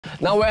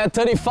Now we're at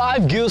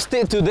 35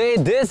 Gilstead today.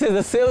 This is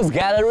the sales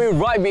gallery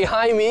right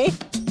behind me.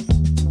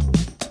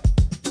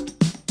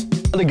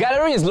 The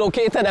gallery is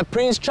located at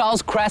Prince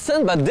Charles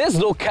Crescent, but this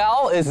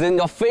locale is in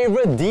your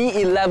favorite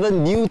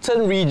D11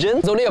 Newton region.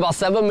 It's only about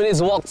 7 minutes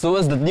walk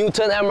towards the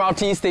Newton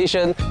MRT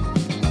station.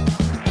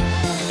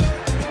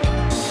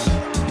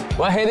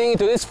 We're heading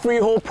into this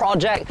freehold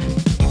project.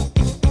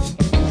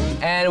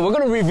 And we're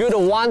going to review the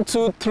 1,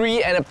 2,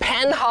 3 and a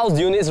penthouse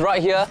units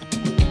right here.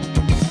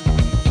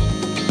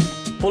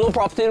 Follow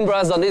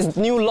Propertylimbrothers on this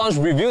new launch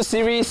review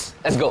series.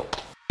 Let's go!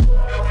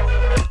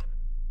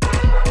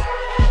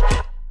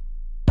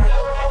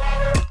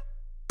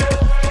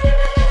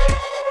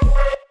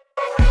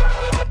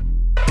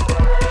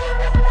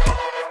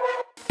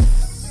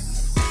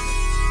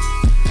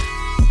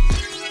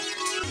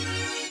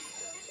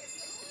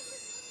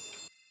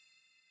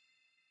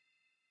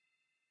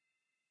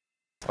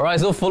 Alright,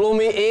 so follow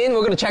me in. We're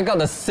going to check out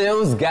the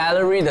sales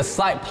gallery, the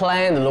site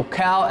plan, the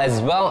locale,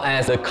 as well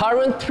as the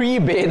current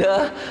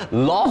 3-bedder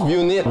loft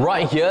unit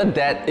right here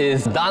that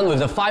is done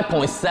with a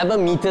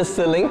 5.7 meter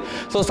ceiling.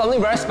 So something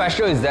very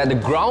special is that the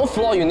ground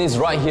floor units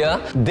right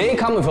here, they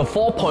come with a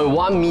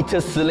 4.1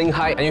 meter ceiling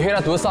height. And you head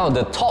out towards some of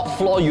the top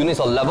floor units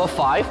on level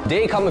 5,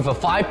 they come with a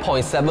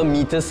 5.7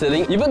 meter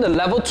ceiling. Even the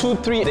level 2,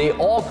 3, they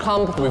all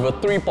come with a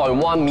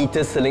 3.1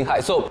 meter ceiling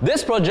height. So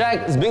this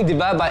project is being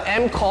developed by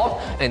M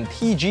Corp and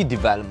TG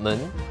Development.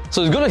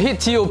 So it's going to hit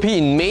TOP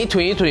in May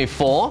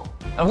 2024.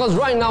 And of course,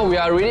 right now we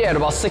are already at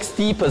about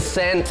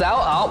 60% sell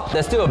out.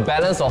 There's still a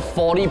balance of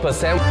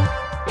 40%.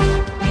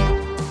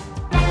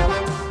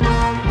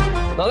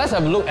 Now let's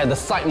have a look at the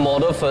site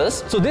model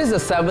first. So this is a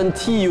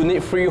 70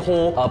 unit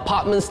freehold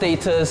apartment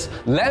status.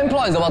 Land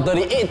plot is about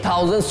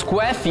 38,000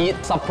 square feet.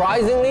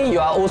 Surprisingly, you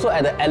are also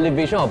at an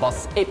elevation of about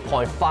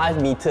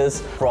 8.5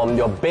 meters from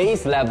your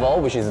base level,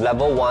 which is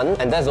level 1.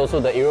 And that's also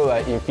the area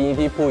where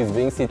infinity pool is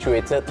being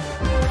situated.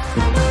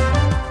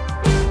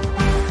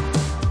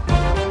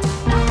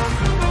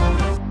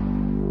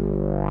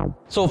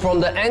 So from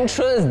the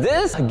entrance,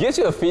 this gives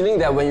you a feeling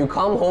that when you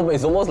come home,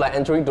 it's almost like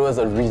entering towards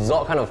a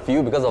resort kind of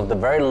feel because of the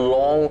very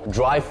long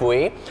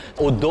driveway.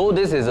 Although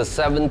this is a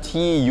 70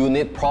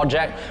 unit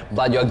project,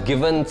 but you're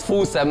given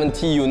full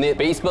 70 unit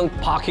basement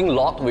parking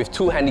lot with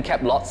 2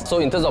 handicap lots. So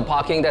in terms of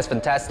parking, that's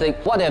fantastic.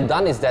 What they've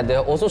done is that they've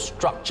also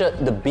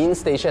structured the bin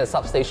station and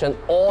substation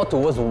all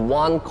towards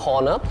one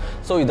corner.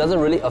 So it doesn't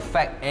really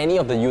affect any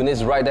of the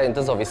units right there in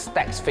terms of its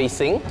stacks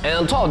facing. And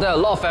on top of that, a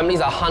lot of families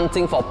are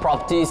hunting for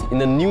properties in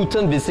the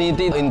Newton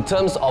vicinity. In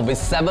terms of its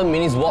 7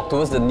 minutes walk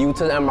towards the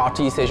Newton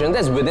MRT station,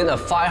 that's within a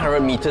 500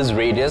 meters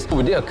radius,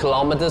 within a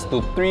kilometers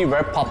to 3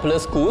 very popular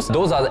schools.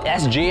 Those are the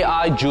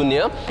SJI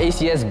Junior,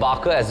 ACS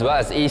Barker, as well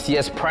as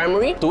ACS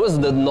Primary. Towards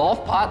the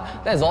north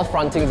part, that's all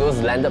fronting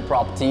towards landed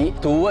property.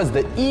 Towards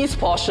the east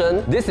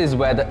portion, this is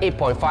where the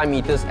 8.5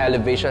 meters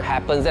elevation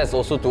happens. That's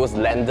also towards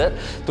landed.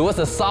 Towards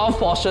the south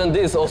portion,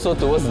 this is also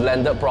towards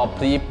landed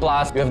property.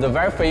 Plus, we have the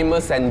very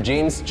famous St.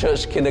 James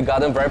Church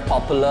Kindergarten, very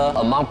popular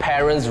among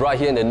parents right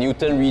here in the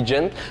Newton region.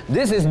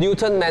 This is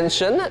Newton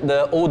Mansion,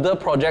 the older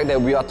project that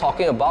we are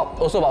talking about,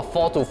 also about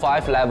 4 to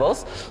 5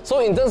 levels. So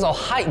in terms of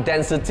height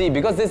density,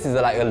 because this is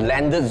like a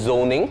landed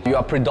zoning, you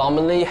are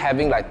predominantly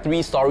having like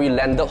 3-story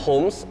landed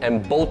homes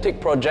and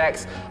boutique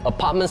projects,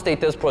 apartment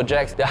status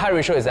projects. The height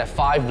ratio is at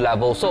 5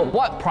 levels. So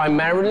what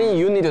primarily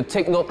you need to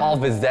take note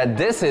of is that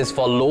this is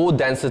for low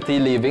density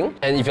living.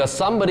 And if you're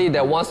somebody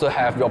that wants to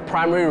have your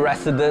primary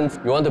residence,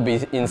 you want to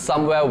be in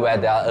somewhere where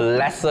there are a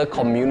lesser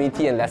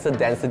community and lesser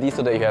density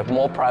so that you have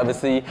more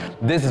privacy,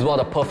 this is one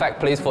of the perfect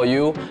place for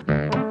you.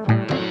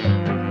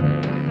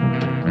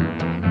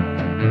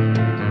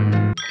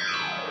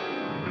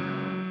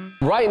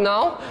 Right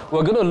now,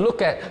 we're going to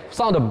look at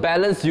some of the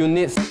balanced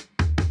units.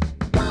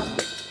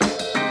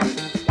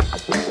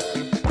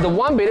 The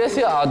 1-bedders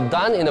here are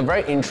done in a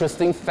very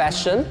interesting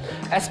fashion,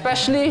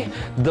 especially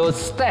the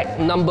stack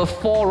number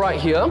 4 right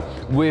here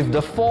with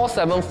the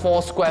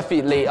 474 square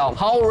feet layout.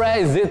 How rare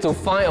is it to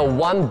find a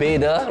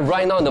 1-bedder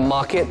right now in the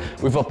market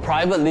with a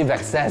private live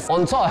access?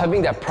 On top of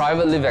having that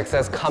private live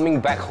access coming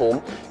back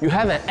home, you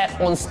have an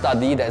add-on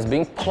study that's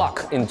being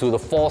plugged into the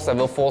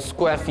 474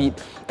 square feet,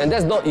 and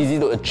that's not easy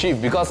to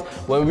achieve because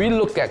when we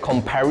look at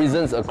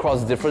comparisons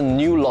across different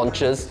new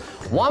launches,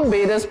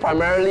 1-bedders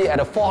primarily at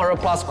a 400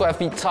 plus square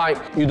feet type,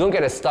 you don't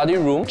get a study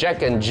room,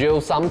 Jack and Jill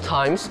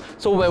sometimes.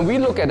 So when we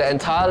look at the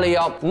entire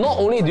layout, not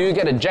only do you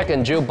get a Jack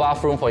and Jill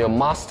bathroom for your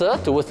master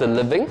towards the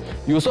living,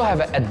 you also have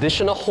an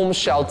additional home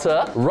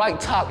shelter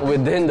right tucked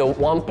within the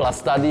 1 plus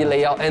study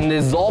layout, and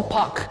it's all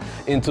packed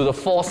into the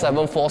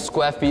 474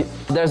 square feet.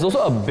 There's also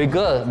a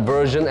bigger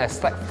version at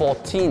stack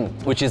 14,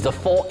 which is the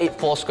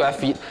 484 square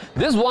feet.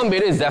 This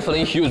 1-bedder is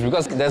definitely huge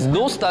because there's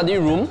no study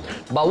room,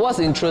 but what's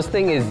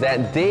interesting is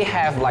that they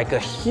have like a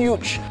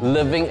huge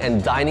living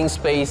and dining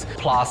space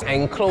plus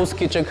enclosed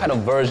kitchen kind of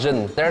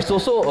version. There's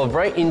also a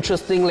very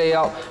interesting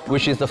layout,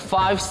 which is the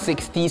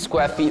 560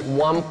 square feet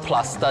 1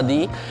 plus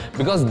study,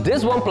 because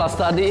this 1 plus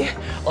study,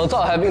 on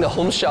top of having the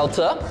home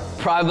shelter,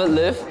 private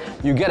lift,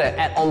 you get an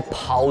add-on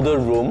powder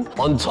room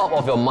on top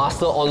of your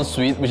master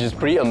ensuite, which is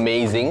pretty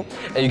amazing.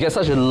 And you get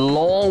such a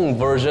long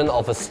version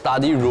of a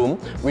study room,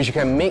 which you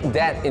can make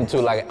that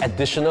into like an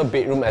additional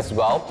bedroom as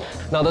well.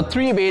 Now the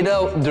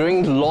 3-bedder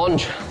during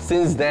launch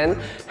since then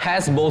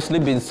has mostly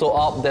been sold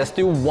out. There's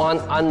still one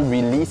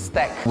unreleased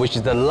stack, which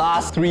is the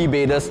last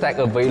 3-bedder stack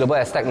available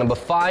at stack number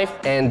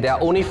 5, and there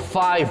are only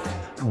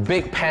 5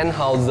 big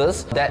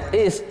penthouses that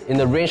is in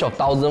the range of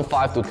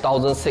 1,005 to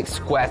 1,006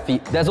 square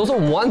feet. There's also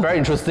one very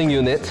interesting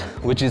unit,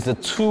 which is the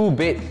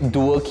 2-bed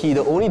dual key,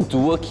 the only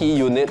dual key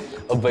unit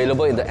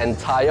available in the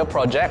entire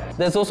project.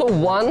 There's also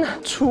one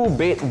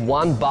 2-bed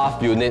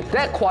 1-bath unit.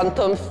 That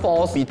quantum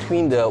falls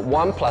between the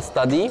 1 plus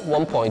study,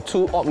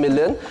 1.2 odd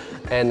million,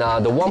 and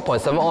the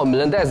 1.7 odd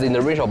million. That's in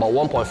the range of about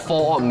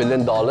 1.4 odd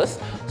million dollars.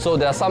 So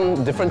there are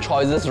some different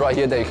choices right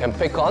here that you can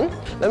pick on.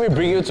 Let me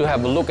bring you to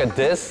have a look at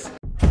this.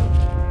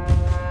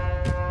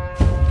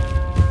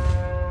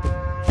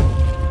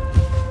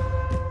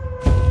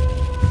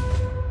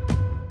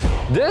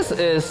 This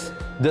is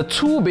the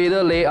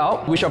 2-bedder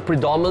layout, which are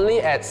predominantly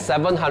at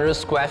 700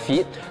 square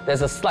feet.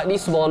 There's a slightly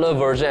smaller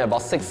version at about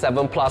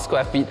 6-7 plus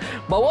square feet.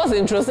 But what's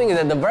interesting is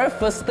that the very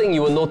first thing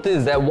you will notice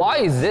is that why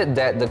is it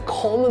that the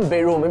common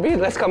bedroom, maybe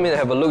let's come in and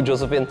have a look,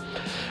 Josephine.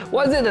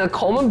 Why is it that a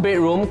common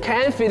bedroom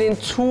can fit in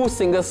 2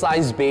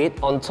 single-sized beds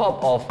on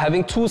top of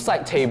having 2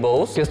 side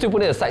tables? You can still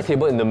put in a side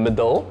table in the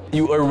middle.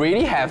 You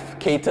already have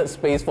catered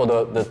space for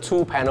the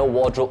 2-panel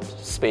wardrobe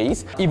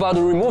space. If I were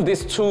to remove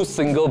these 2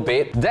 single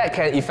beds, that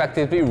can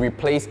effectively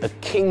replace a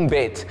king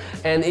bed.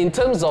 And in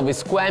terms of its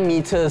square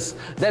meters,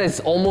 that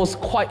is almost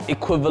quite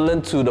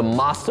equivalent to the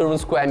master room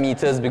square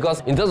meters,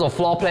 because in terms of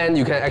floor plan,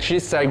 you can actually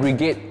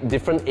segregate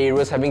different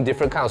areas having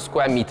different kind of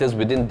square meters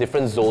within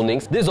different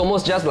zonings. This is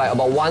almost just like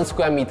about 1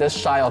 square meter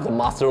shy of the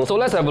master room. So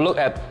let's have a look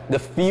at the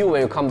feel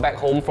when you come back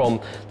home from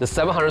the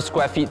 700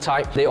 square feet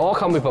type. They all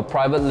come with a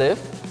private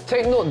lift.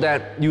 Take note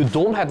that you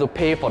don't have to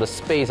pay for the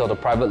space of the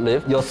private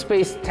lift. Your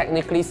space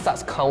technically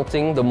starts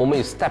counting the moment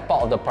you step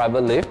out of the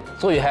private lift.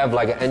 So you have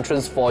like an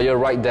entrance foyer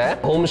right there.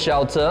 Home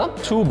shelter,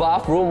 2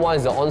 bathroom, one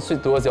is the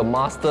ensuite towards your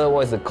master,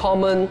 one is the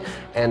common,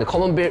 and the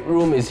common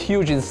bedroom is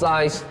huge in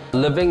size.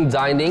 Living,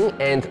 dining,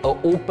 and an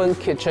open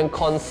kitchen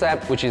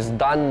concept, which is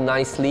done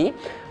nicely.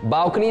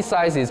 Balcony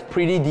size is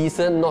pretty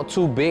decent, not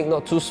too big,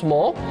 not too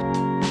small.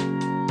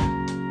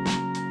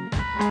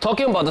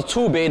 Talking about the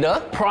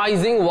 2-bedder,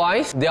 pricing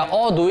wise, they are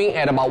all doing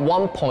at about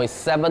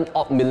 1.7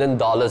 odd million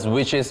dollars,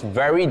 which is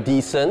very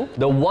decent.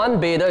 The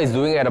 1-bedder is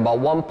doing at about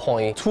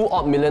 1.2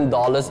 odd million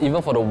dollars,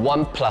 even for the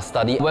 1 plus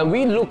study. When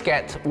we look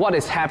at what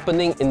is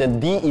happening in the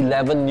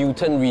D11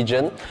 Newton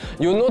region,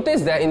 you'll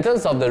notice that in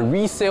terms of the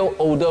resale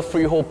older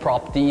freehold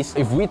properties,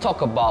 if we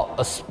talk about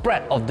a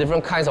spread of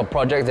different kinds of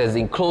projects that's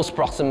in close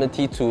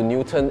proximity to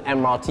Newton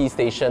MRT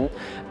station,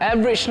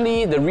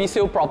 averagely the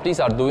resale properties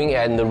are doing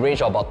in the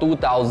range of about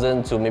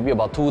 2,000 to maybe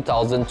about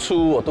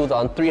 $2,200 or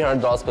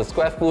 $2,300 per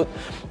square foot.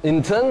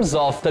 In terms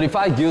of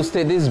 35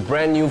 Gilstead, this is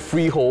brand new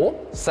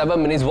freehold,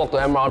 7 minutes walk to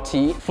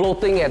MRT,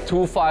 floating at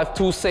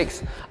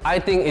 2,526, I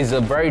think is a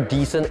very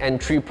decent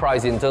entry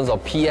price in terms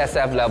of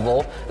PSF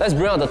level. Let's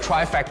bring out the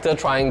Trifecta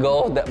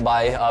triangle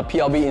by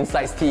PLB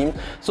Inights team.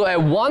 So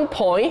at one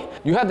point,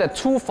 you have that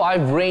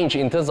 2.5 range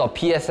in terms of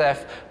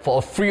PSF for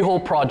a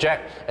freehold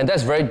project, and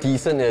that's very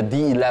decent in the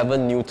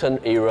D11 Newton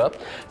area.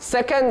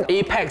 Second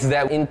apex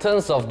that in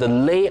terms of the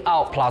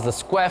layout plus the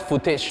square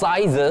footage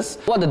sizes,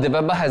 what the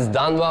developer has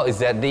done well is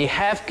that they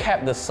have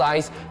kept the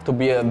size to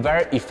be a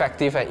very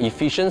effective and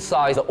efficient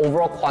size. The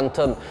overall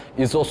quantum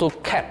is also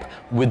kept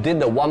within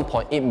the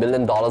 $1.8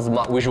 million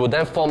mark, which will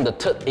then form the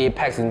third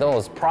apex in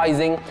terms of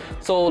pricing.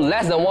 So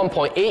less than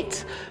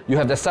 1.8, you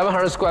have the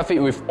 700 square feet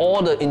with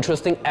all the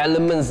interesting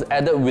elements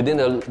added within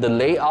the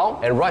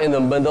layout, and right in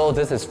the middle,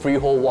 this is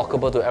freehold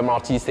walkable to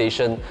MRT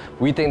station.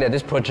 We think that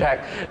this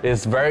project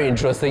is very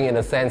interesting in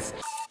a sense.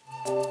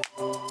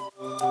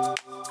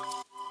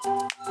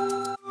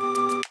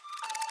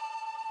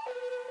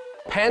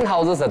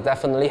 Penthouses are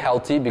definitely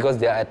healthy because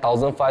they are at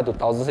 1,005 to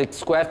 1,006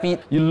 square feet.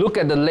 You look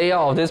at the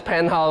layout of this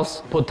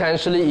penthouse,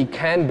 potentially it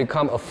can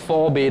become a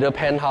 4-bedder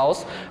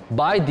penthouse.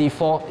 By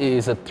default, it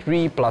is a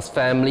 3 plus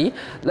family.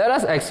 Let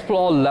us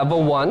explore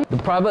level 1. The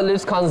private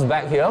lifts comes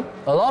back here.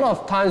 A lot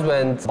of times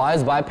when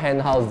buyers buy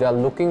penthouse, they are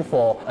looking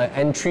for an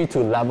entry to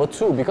level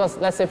 2 because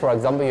let's say for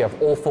example you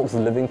have old folks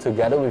living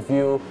together with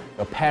you,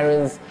 your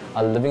parents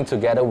are living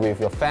together with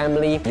your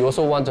family. You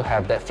also want to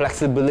have that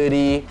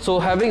flexibility. So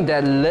having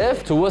that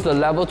lift towards the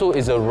level 2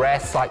 is a rare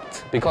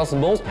sight because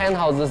most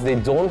penthouses, they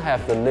don't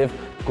have the lift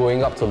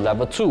going up to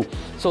level 2.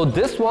 So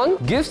this one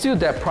gives you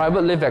that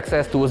private lift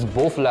access towards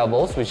both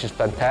levels, which is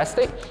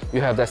fantastic.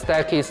 You have that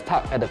staircase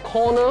tucked at the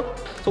corner.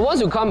 So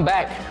once you come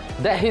back,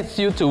 that hits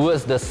you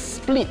towards the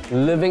split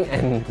living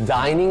and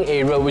dining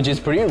area, which is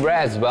pretty rare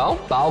as well.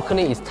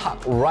 Balcony is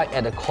tucked right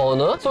at the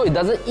corner, so it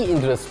doesn't eat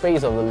into the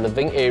space of the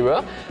living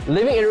area.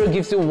 Living area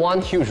gives you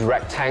one huge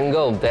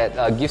rectangle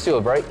that gives you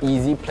a very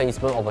easy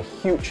placement of a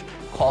huge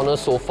corner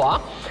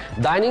sofa.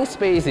 Dining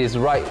space is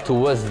right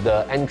towards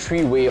the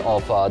entryway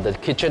of the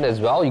kitchen as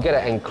well. You get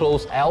an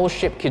enclosed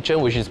L-shaped kitchen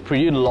which is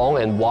pretty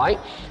long and wide,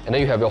 and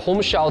then you have your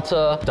home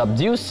shelter,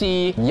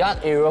 WC, yard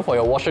area for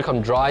your washer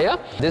cum dryer.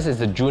 This is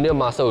the junior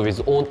master with his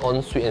own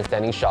ensuite and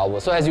standing shower.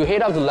 So as you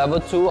head up to level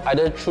 2,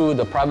 either through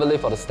the private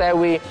lift or the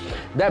stairway,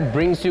 that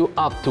brings you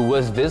up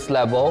towards this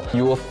level.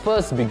 You will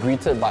first be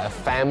greeted by a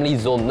family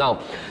zone. Now,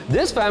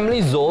 this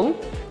family zone,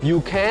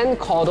 you can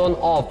cordon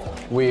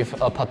off with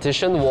a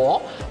partition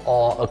wall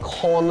or a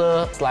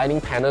corner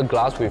sliding panel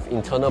glass with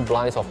internal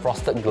blinds or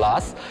frosted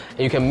glass. And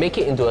you can make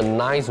it into a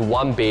nice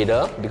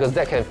one-bedder because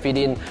that can fit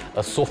in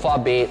a sofa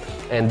bed,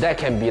 and that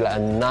can be like a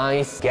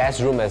nice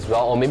guest room as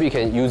well, or maybe you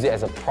can use it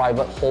as a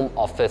private home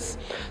office.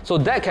 So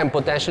that can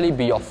potentially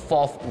be your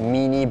 4th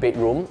mini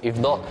bedroom, if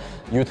not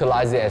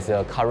utilize it as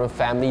a current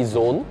family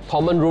zone.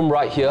 Common room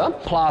right here,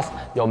 plus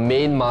your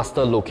main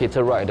master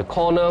located right at the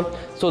corner.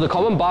 So the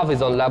common bath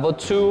is on level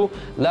 2.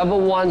 Level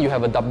 1, you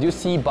have a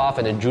WC bath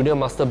and a junior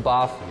master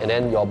bath, and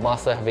then your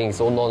master having his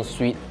own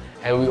ensuite.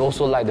 And we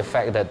also like the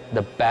fact that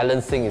the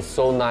balancing is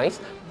so nice.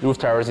 Roof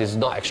terrace is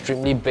not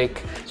extremely big,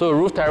 so the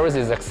roof terrace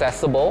is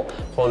accessible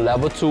from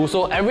level 2.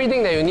 So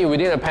everything that you need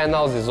within a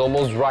penthouse is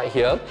almost right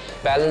here.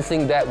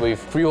 Balancing that with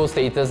freehold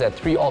status at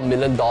 $3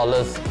 million.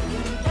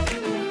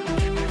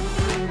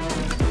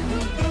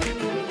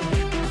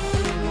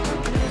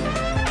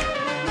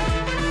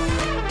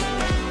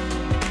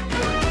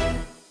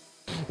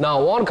 Now,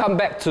 I want to come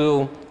back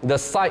to the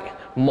site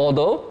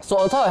model. So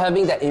on top of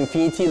having that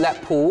infinity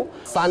lap pool,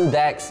 sun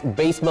decks,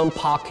 basement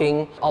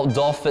parking,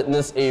 outdoor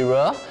fitness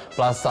area,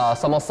 plus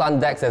some more sun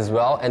decks as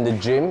well, and the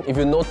gym. If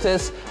you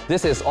notice,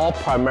 this is all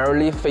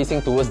primarily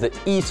facing towards the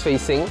east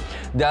facing.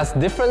 There's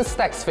different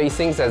stacks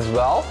facings as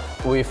well,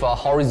 with a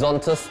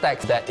horizontal stack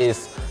that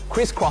is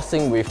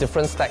crisscrossing with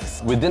different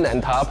stacks within the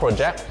entire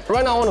project.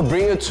 Right now, I want to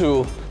bring you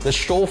to the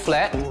show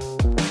flat.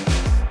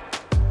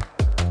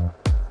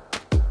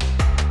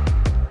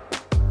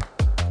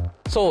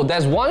 So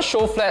there's one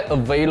show flat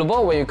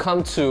available when you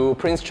come to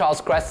Prince Charles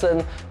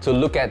Crescent to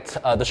look at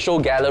the show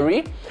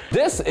gallery.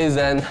 This is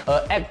an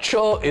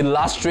actual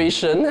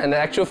illustration and an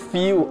actual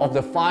feel of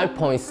the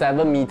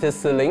 5.7 meter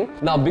ceiling.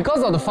 Now,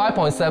 because of the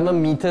 5.7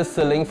 meter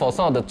ceiling for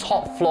some of the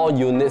top floor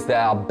units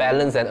that are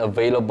balanced and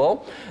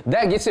available,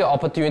 that gives you an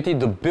opportunity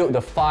to build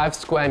the 5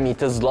 square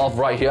meters loft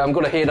right here. I'm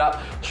going to head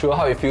up, show you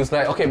how it feels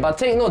like. Okay, but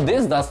take note,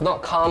 this does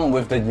not come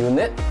with the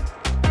unit.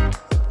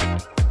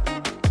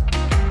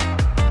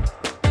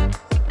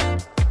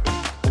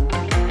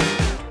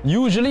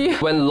 Usually,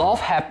 when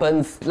loft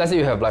happens, let's say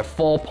you have like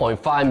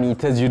 4.5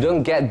 meters, you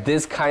don't get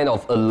this kind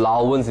of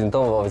allowance in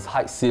terms of its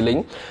height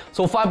ceiling.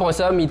 So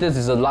 5.7 meters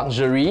is a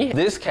luxury.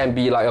 This can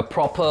be like a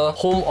proper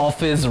home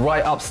office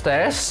right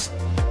upstairs.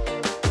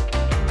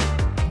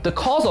 The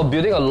cost of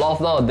building a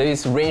loft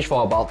nowadays range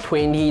from about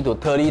 20 to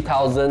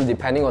 30,000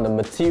 depending on the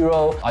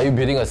material. Are you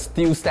building a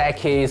steel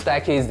staircase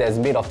that's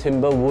made of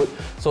timber wood?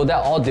 So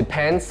that all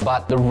depends,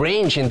 but the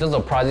range in terms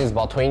of pricing is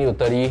about 20 to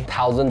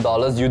 30,000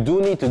 dollars. You do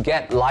need to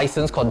get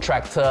licensed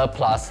contractor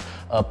plus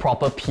a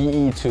proper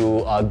PE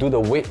to do the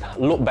weight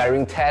load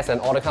bearing test and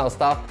all that kind of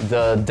stuff.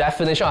 The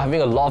definition of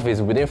having a loft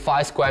is within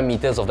 5 square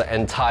meters of the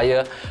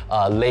entire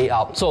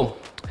layout. So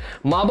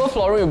marble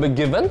flooring will be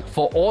given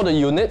for all the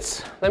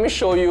units. Let me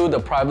show you the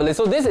private list.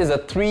 So this is a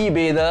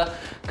 3-bedder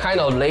kind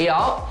of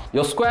layout.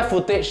 Your square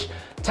footage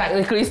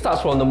technically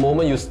starts from the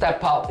moment you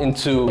step out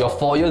into your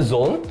foyer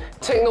zone.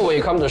 Take note when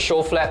you come to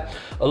show flat,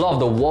 a lot of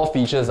the wall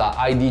features are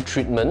ID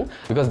treatment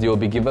because they will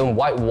be given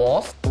white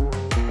walls.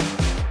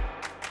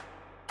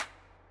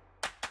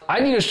 I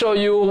need to show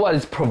you what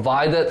is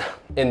provided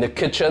in the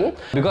kitchen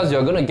because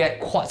you're going to get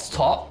quartz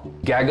top,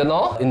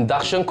 Gaggenau,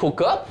 induction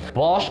cooker,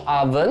 Bosch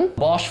oven,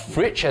 Bosch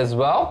fridge as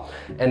well,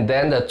 and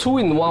then the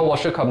 2-in-1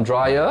 washer cum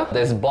dryer.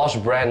 There's Bosch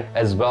brand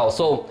as well.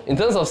 So in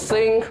terms of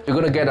sink, you're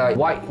going to get a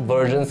white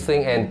version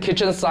sink, and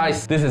kitchen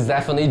size, this is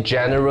definitely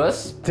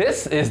generous.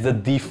 This is the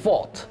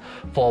default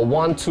for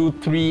 1, 2,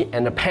 3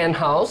 and a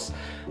penthouse.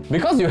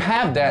 Because you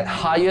have that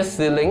higher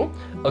ceiling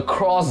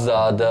across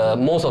the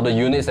most of the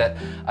units at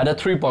either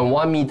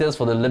 3.1 meters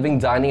for the living,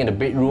 dining and the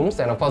bedrooms,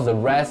 and of course the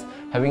rest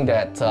having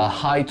that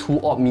high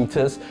 2-odd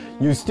meters,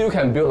 you still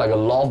can build like a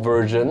loft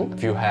version.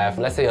 If you have,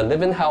 let's say, a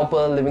living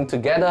helper living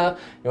together,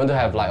 you want to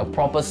have like a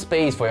proper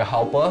space for your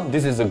helper,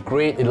 this is a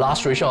great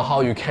illustration of how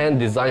you can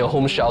design your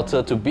home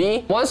shelter to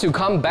be. Once you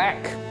come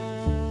back,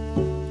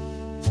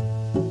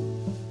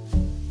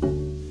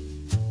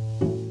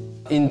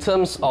 in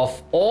terms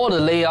of all the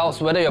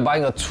layouts, whether you're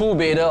buying a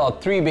 2-bedder or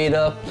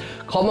 3-bedder,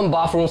 common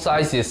bathroom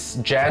size is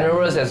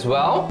generous as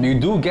well. You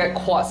do get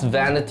quartz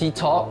vanity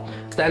top,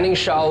 standing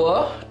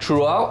shower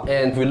throughout,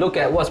 and if we look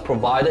at what's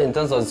provided in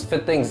terms of its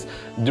fittings,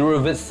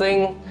 Duravid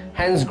sink,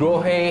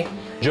 Hansgrohe,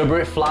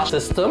 Gerberit flush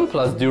system,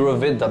 plus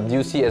Duravid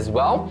WC as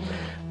well.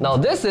 Now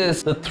this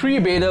is the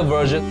 3-bedder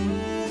version.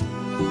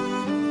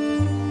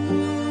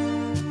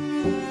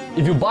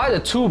 If you buy the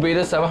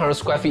 2-bedder 700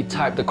 square feet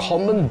type, the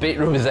common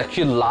bedroom is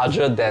actually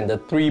larger than the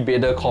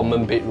 3-bedder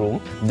common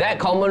bedroom. That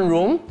common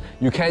room,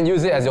 you can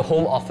use it as your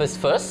home office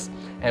first.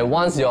 And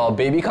once your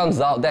baby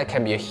comes out, that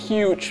can be a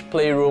huge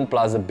playroom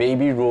plus a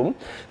baby room.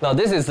 Now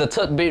this is the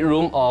 3rd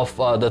bedroom of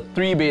the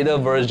 3-bedder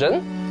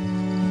version.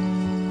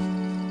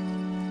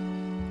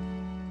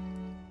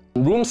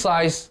 Room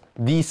size,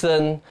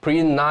 decent,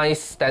 pretty nice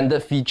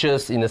standard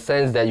features in the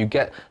sense that you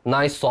get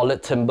nice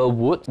solid timber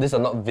wood. These are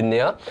not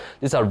veneer,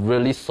 these are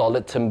really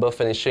solid timber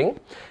finishing.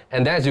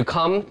 And then as you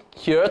come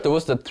here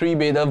towards the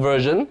 3-bedder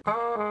version,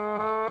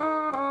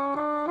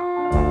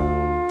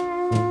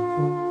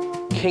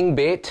 king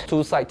bed,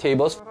 2 side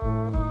tables.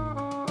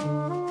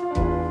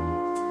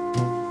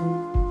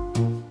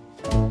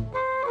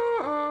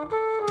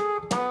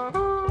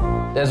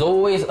 There's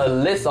always a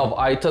list of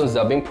items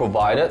that are being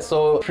provided.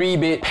 So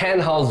 3-bed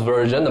penthouse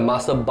version, the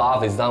master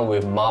bath is done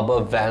with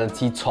marble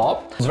vanity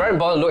top. It's very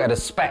important to look at the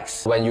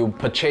specs when you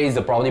purchase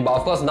the property, but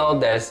of course now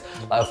there's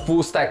a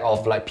full stack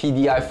of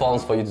PDI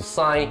forms for you to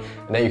sign,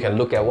 and then you can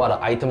look at what are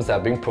items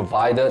that are being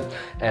provided.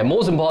 And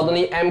most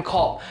importantly,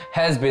 MCorp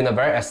has been a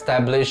very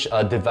established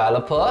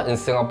developer in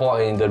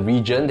Singapore and in the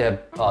region. They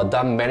have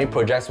done many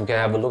projects. We can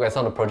have a look at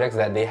some of the projects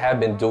that they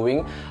have been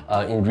doing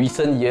in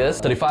recent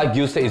years. 35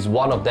 Gilstead is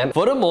one of them.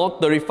 Furthermore,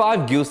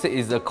 35 Gilstead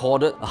is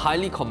accorded a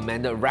highly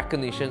commended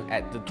recognition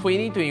at the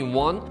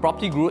 2021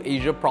 Property Guru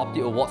Asia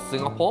Property Awards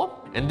Singapore.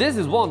 And this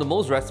is one of the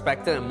most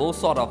respected and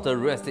most sought after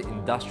real estate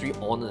industry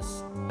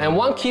honours. And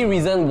one key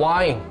reason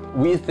why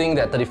we think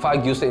that 35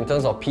 Gilstead in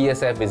terms of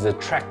PSF is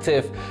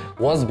attractive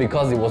was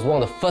because it was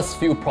one of the first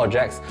few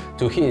projects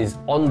to hit its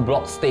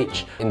en-bloc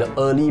stage in the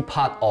early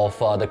part of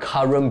the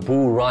current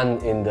bull run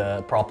in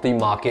the property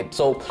market.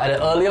 So at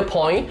an earlier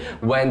point,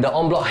 when the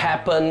en-bloc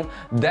happened,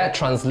 that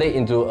translates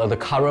into the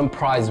current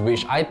price,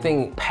 which I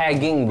think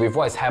pegging with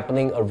what is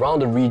happening around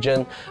the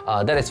region,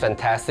 that is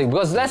fantastic.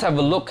 Because let's have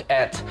a look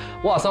at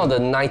what are some of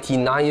the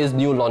 99 years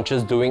new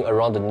launches doing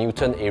around the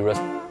Newton areas.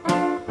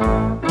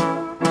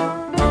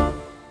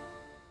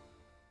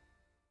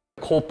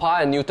 Copa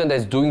and Newton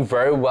that's doing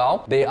very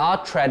well. They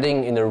are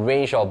trading in the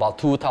range of about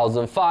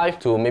 $2,500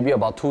 to maybe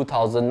about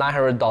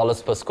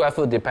 $2,900 per square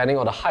foot depending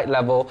on the height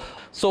level.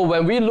 So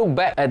when we look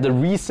back at the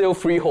resale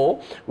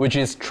freehold, which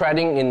is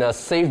trading in a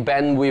safe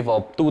bandwidth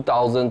of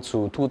 $2,000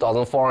 to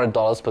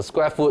 $2,400 per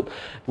square foot,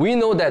 we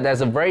know that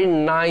there's a very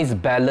nice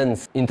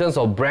balance in terms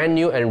of brand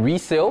new and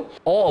resale,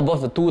 all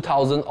above the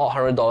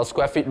 $2,100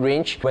 square feet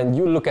range. When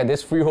you look at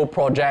this freehold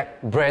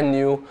project, brand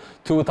new,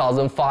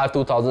 2005,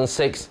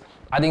 2006,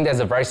 I think that's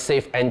a very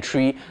safe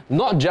entry,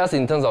 not just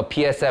in terms of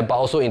PSF, but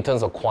also in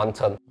terms of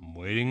quantum. I'm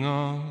waiting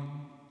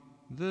on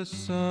the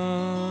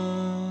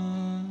sun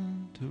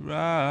to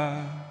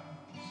rise.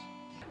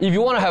 If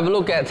you want to have a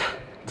look at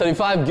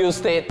 35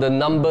 Gilstead, the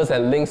numbers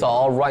and links are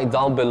all right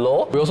down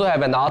below. We also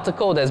have an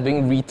article that's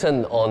being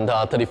written on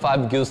the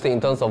 35 Gilstead in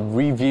terms of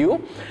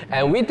review.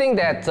 And we think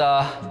that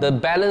the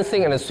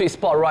balancing and the sweet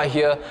spot right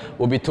here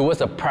will be towards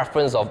the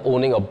preference of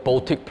owning a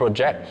boutique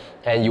project,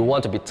 and you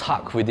want to be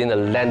tucked within a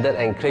landed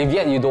enclave,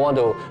 yet you don't want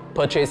to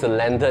purchase a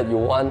landed, you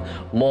want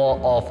more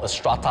of a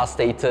strata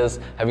status,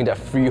 having that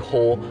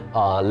freehold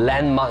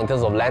landmark in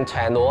terms of land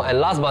tenure. And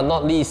last but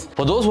not least,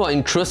 for those who are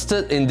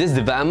interested in this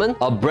development,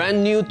 a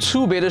brand new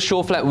 2-bedder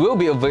show flat will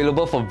be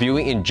available for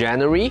viewing in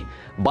January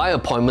by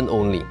appointment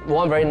only.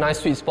 One very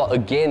nice sweet spot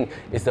again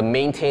is the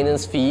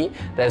maintenance fee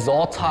that's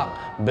all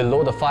tucked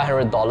below the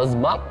 $500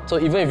 mark. So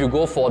even if you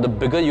go for the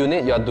bigger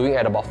unit, you're doing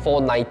at about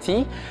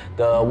 $490,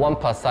 the 1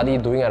 plus study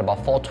doing at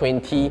about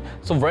 $420.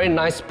 So very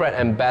nice spread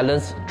and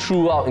balance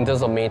throughout in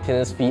terms of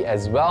maintenance fee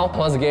as well.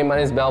 Once again, my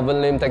name is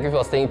Melvin Lim. Thank you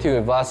for staying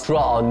tuned with us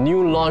throughout our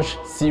new launch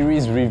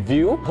series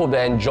review. Hope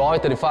they enjoy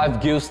 35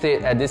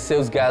 Gilstead at this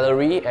sales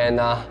gallery, and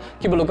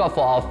keep a lookout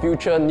for our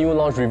future new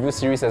launch review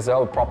series as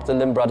well with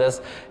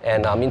Propertylimbrothers.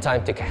 And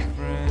meantime, take care.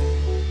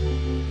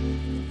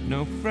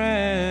 No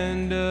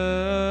friend